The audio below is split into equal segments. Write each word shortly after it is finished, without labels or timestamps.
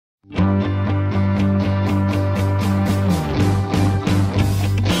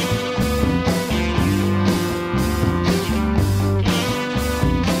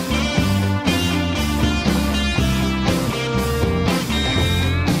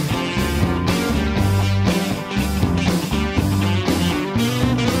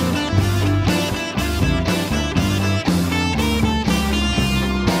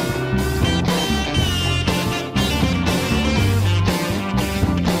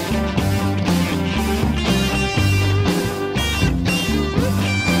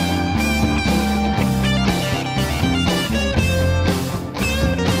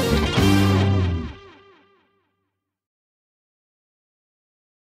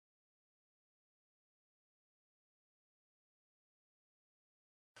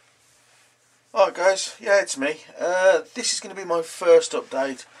Alright guys, yeah, it's me. This is going to be my first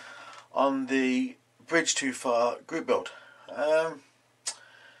update on the Bridge Too Far group build.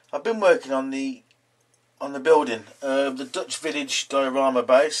 I've been working on the building of the Dutch Village diorama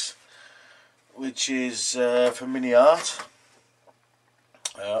base, which is from MiniArt.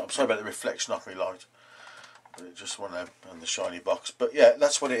 I'm sorry about the reflection off my light, but it just went on the shiny box. But yeah,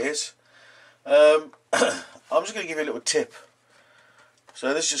 that's what it is. I'm just going to give you a little tip.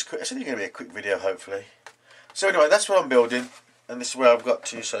 So this is just quick. It's only going to be a quick video, hopefully. So anyway, that's what I'm building, and this is where I've got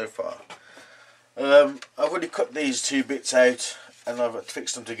to so far. I've already cut these two bits out, and I've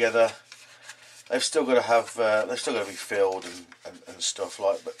fixed them together. They've still got to have, they've still got to be filled and stuff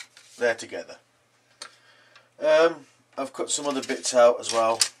like, but they're together. I've cut some other bits out as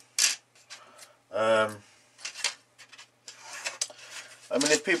well. I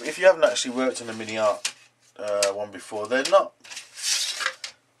mean, if you haven't actually worked on a MiniArt one before, they're not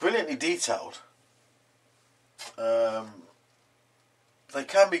brilliantly detailed. They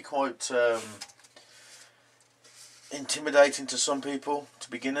can be quite intimidating to some people, to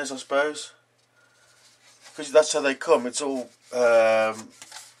beginners I suppose, because that's how they come. It's all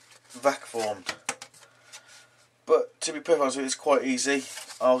vac formed, but to be perfectly honest with you, it's quite easy.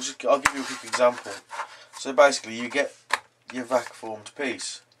 I'll give you a quick example. So basically, you get your vac formed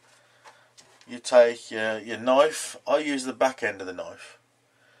piece. You take your knife. I use the back end of the knife,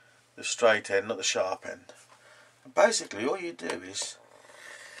 the straight end, not the sharp end. And basically all you do is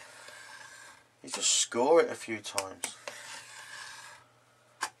you just score it a few times,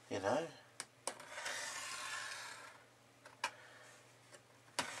 you know.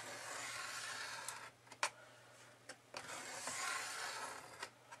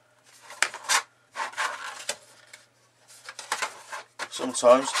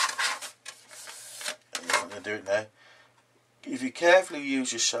 Sometimes, I'm not going to do it now, if you carefully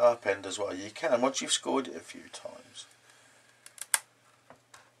use your sharp end as well, you can, once you've scored it a few times,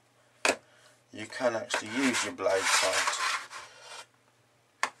 you can actually use your blade tight.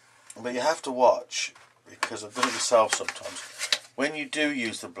 But you have to watch, because I've done it myself sometimes. When you do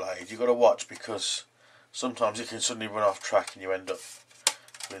use the blade, you've got to watch, because sometimes it can suddenly run off track and you end up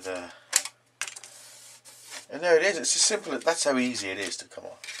with a... And there it is, it's as simple as, that's how easy it is to come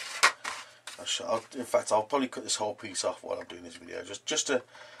off. In fact, I'll probably cut this whole piece off while I'm doing this video, just to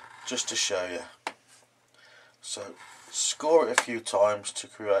show you. So, score it a few times to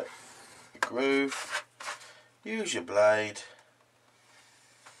create a groove. Use your blade.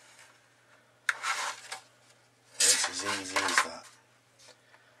 It's as easy as that.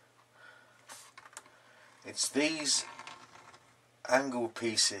 It's these angled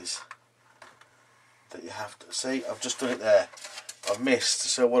pieces that you have to see. I've just done it there. I've missed,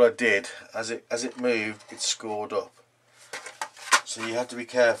 so what I did, as it moved, it scored up. So you have to be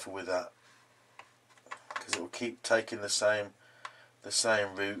careful with that, because it will keep taking the same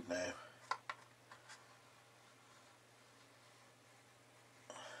route now.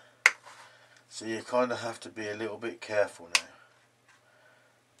 So you kind of have to be a little bit careful now,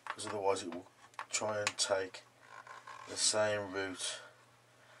 because otherwise it will try and take the same route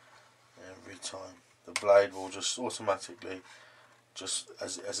every time. The blade will just automatically, just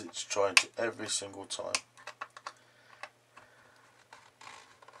as it's trying to every single time.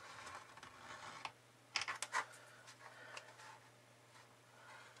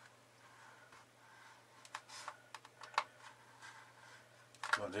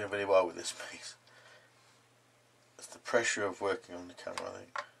 I'm not doing very well with this piece. It's the pressure of working on the camera, I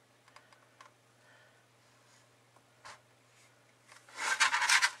think.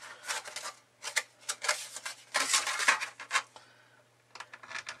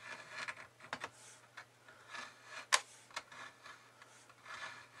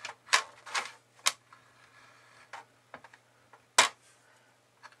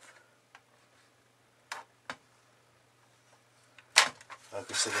 like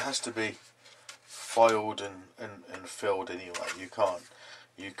I said, it has to be filed and filled anyway. You can't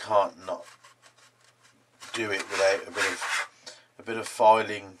not do it without a bit of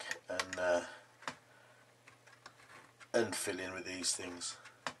filing and filling with these things.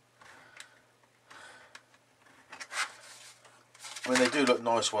 I mean, they do look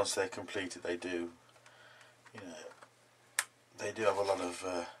nice once they're completed. They do, you know, they do have a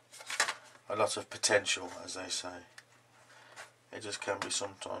lot of potential, as they say. It just can be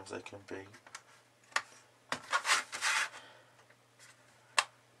sometimes. They can be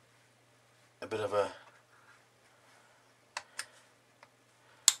a bit of a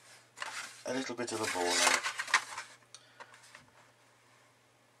little bit of a ball ache.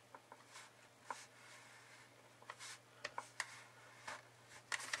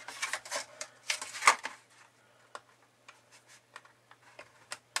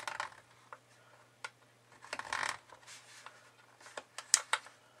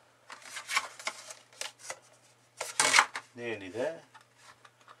 Nearly there.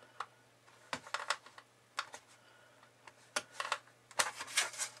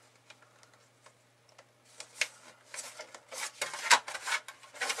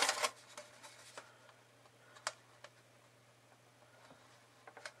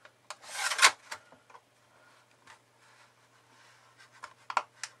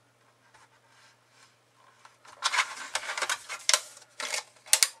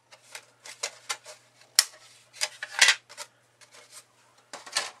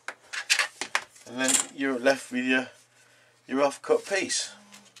 And then you're left with your off-cut piece.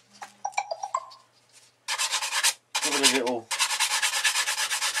 Give it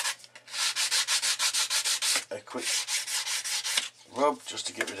a quick rub just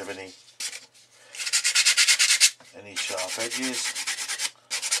to get rid of any sharp edges.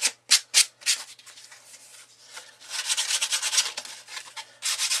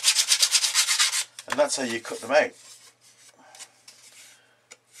 And that's how you cut them out.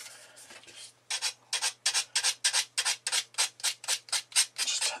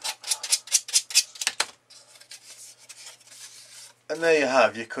 And there you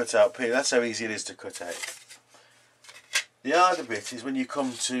have your cut out piece. That's how easy it is to cut out. The harder bit is when you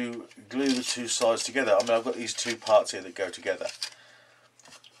come to glue the two sides together. I mean, I've got these two parts here that go together.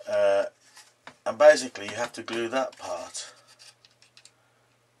 And basically you have to glue that part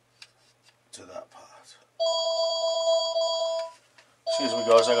to that part. Excuse me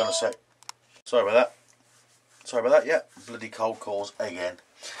guys, hang on a sec. Sorry about that. Yeah, bloody cold calls again.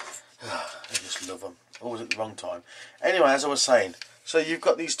 I just love them. Always at the wrong time. Anyway, as I was saying, so you've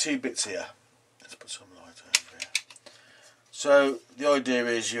got these two bits here. Let's put some light over here. So the idea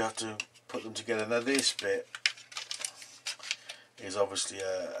is you have to put them together. Now this bit is obviously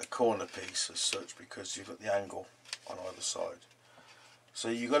a corner piece as such because you've got the angle on either side. So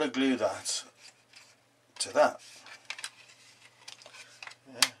you've got to glue that to that.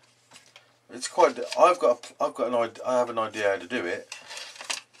 Yeah. It's quite. I have an idea how to do it.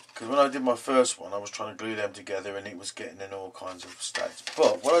 Because when I did my first one, I was trying to glue them together and it was getting in all kinds of states.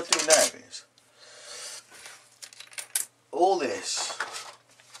 But what I do now is, all this,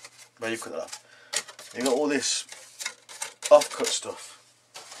 where you cut that off, you got all this off-cut stuff.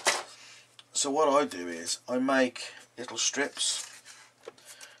 So what I do is, I make little strips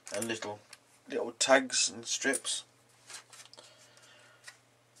and little tags and strips.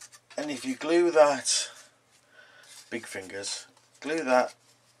 And if you glue that, big fingers, glue that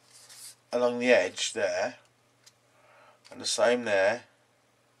along the edge there, and the same there,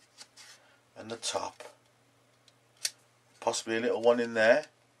 and the top, possibly a little one in there,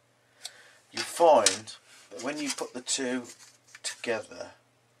 you find that when you put the two together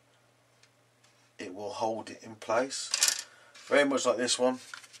it will hold it in place, very much like this one.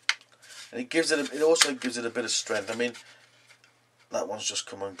 And it also gives it a bit of strength. I mean, that one's just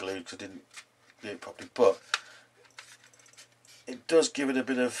come unglued because I didn't glue it properly, but it does give it a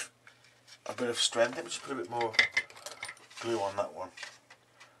bit of strength. Let me just put a bit more glue on that one.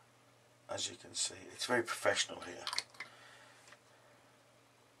 As you can see, it's very professional here.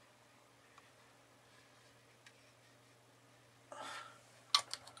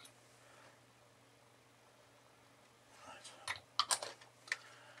 Right.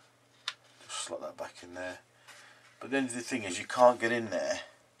 Just slot that back in there. But then the thing is, you can't get in there.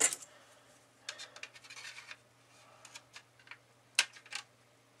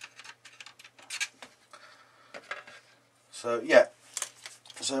 So yeah,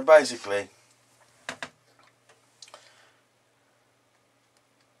 so basically a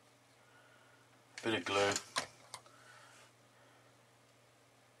bit of glue.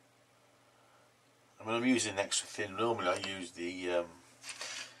 I mean, I'm using extra thin. Normally I use the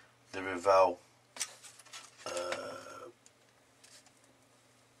the Rival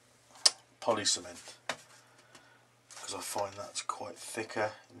poly cement, because I find that's quite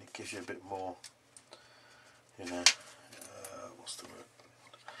thicker and it gives you a bit more, you know, what's the word?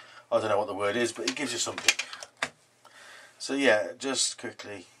 I don't know what the word is, but it gives you something. So yeah, just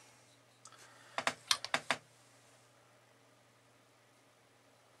quickly.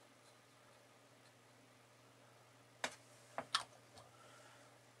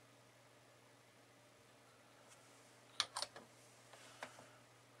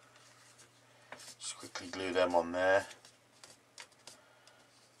 Just quickly glue them on there.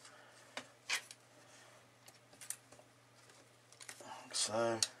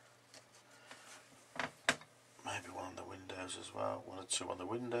 So maybe one on the windows as well, one or two on the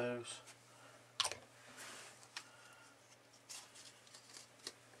windows.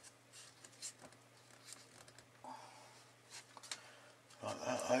 Like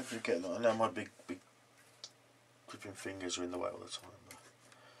that. I hope you get that. I know my big gripping fingers are in the way all the time.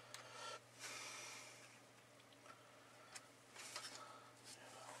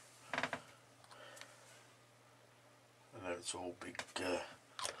 I know it's all big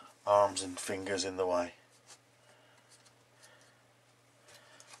arms and fingers in the way.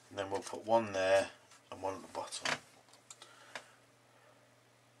 And then we'll put one there and one at the bottom.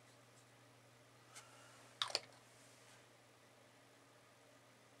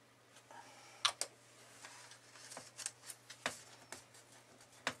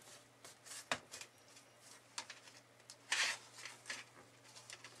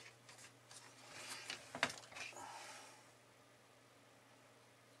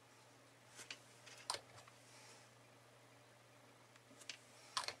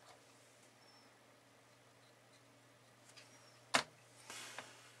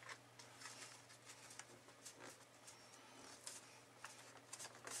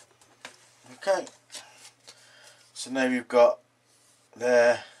 Okay, so now you've got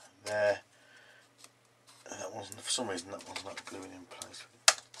there, and that one's, for some reason that one's not gluing in place.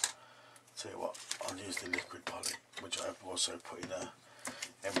 Tell you what, I'll use the liquid poly, which I've also put in a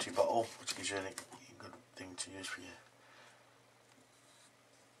empty bottle, which gives you a good thing to use for you.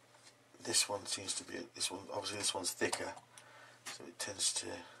 This one seems to be, obviously this one's thicker, so it tends to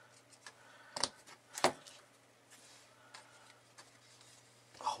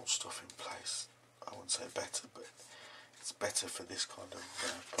hold stuff in place. I wouldn't say better, but it's better for this kind of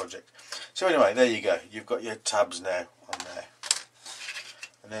project. So anyway, there you go. You've got your tabs now on there.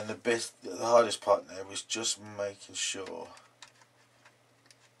 And then the hardest part now is just making sure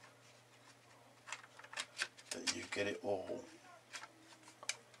that you get it all.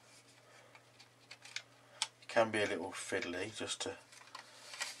 It can be a little fiddly just to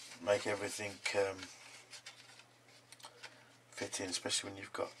make everything fit in, especially when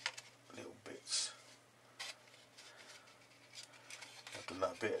you've got little bits. I've done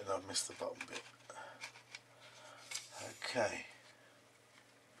that bit and I've missed the bottom bit. Okay.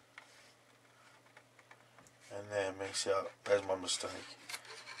 And there, see, there's my mistake.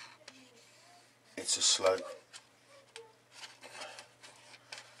 It's a slope.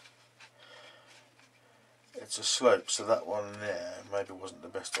 It's a slope, so that one there maybe wasn't the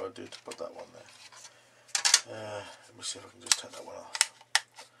best idea to put that one there. Let me see if I can just take that one off.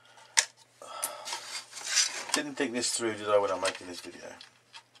 Didn't think this through, did I, when I'm making this video?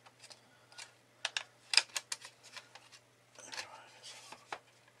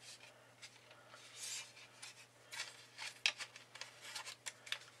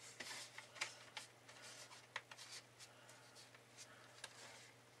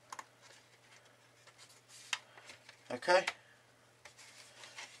 Okay,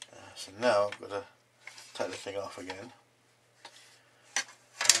 so now I've got to take the thing off again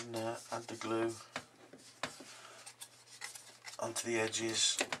and add the glue onto the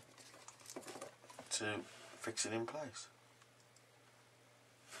edges to fix it in place.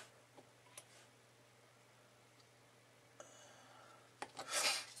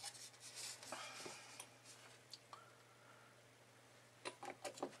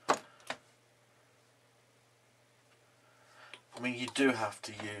 I mean, you do have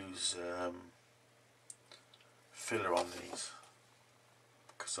to use filler on these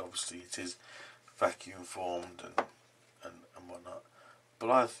because obviously it is vacuum formed and whatnot, but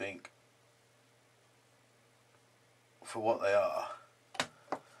I think for what they are,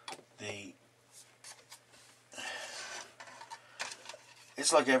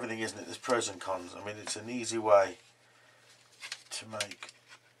 it's like everything, isn't it? There's pros and cons. I mean, it's an easy way to make.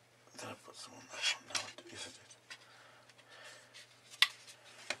 Did I put some on that one? No, yes I did.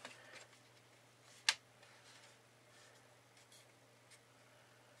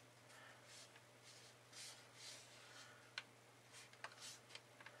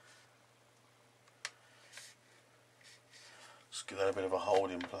 give that a bit of a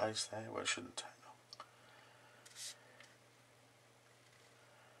hold in place there where it shouldn't take.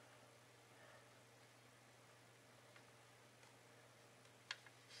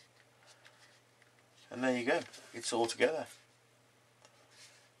 And there you go, it's all together.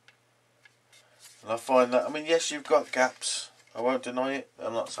 And I find that, I mean, yes, you've got gaps, I won't deny it,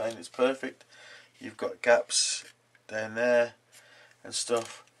 I'm not saying it's perfect. You've got gaps down there and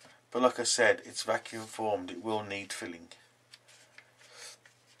stuff, but like I said, it's vacuum formed, it will need filling.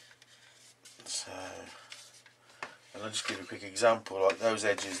 So, and I'll just give you a quick example, like those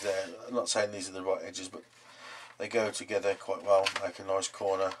edges there, I'm not saying these are the right edges, but they go together quite well, make a nice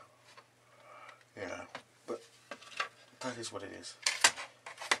corner, you know, but that is what it is.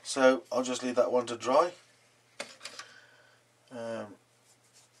 So I'll just leave that one to dry,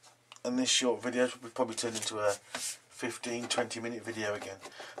 and this short video will probably turn into a 15-20 minute video again,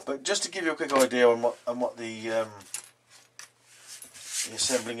 but just to give you a quick idea on what the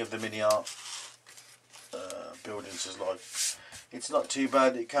assembling of the MiniArt buildings is like. It's not too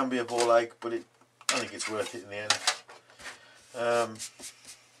bad, it can be a ball ache, but I think it's worth it in the end.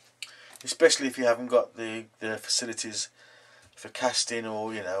 Especially if you haven't got the facilities for casting,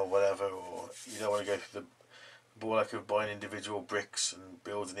 or you know, whatever, or you don't want to go through the ball ache of buying individual bricks and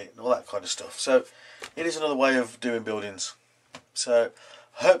building it and all that kind of stuff. So it is another way of doing buildings. So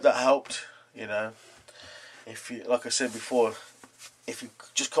I hope that helped. You know, if you, like I said before, if you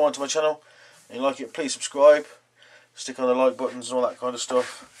just come onto my channel and you like it, please subscribe, stick on the like buttons and all that kind of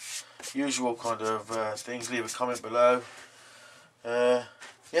stuff, usual kind of things. Leave a comment below.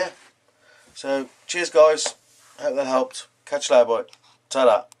 Yeah, so cheers guys, hope that helped. Catch you later, bye.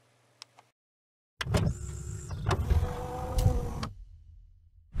 Ta-da.